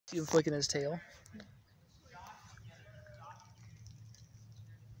See him flicking his tail?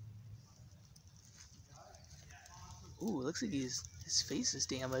 Ooh, it looks like his face is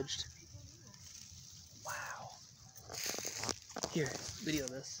damaged. Wow. Here, video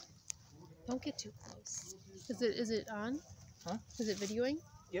this. Don't get too close. Is it on? Huh? Is it videoing?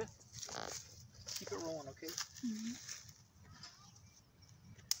 Yeah. Keep it rolling, okay? Mm-hmm.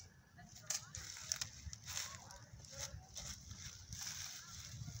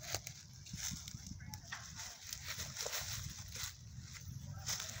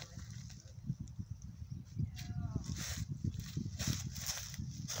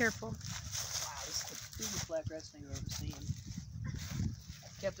 Careful. Wow, this is the biggest black rat snake I've ever seen.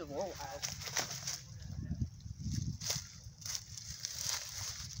 I've kept it for a while.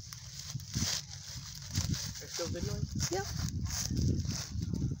 They're still videoing? Yep.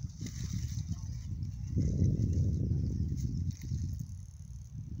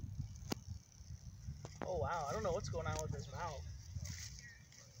 Oh wow, I don't know what's going on with his mouth.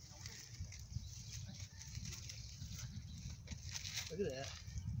 Look at that.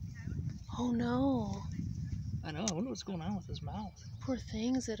 Oh no. I know, I wonder what's going on with his mouth. Poor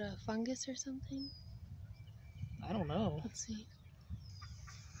thing. Is it a fungus or something? I don't know. Let's see.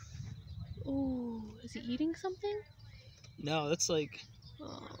 Oh, is he eating something? No, that's like...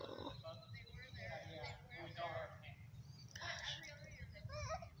 Oh.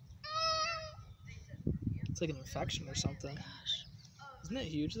 It's like an infection or something. Gosh. Isn't it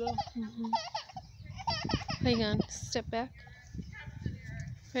huge though? Mm-hmm. Hang on. Step back.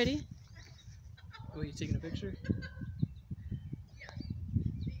 Ready? Oh, you taking a picture?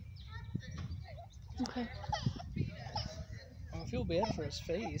 Okay. I feel bad for his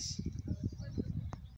face.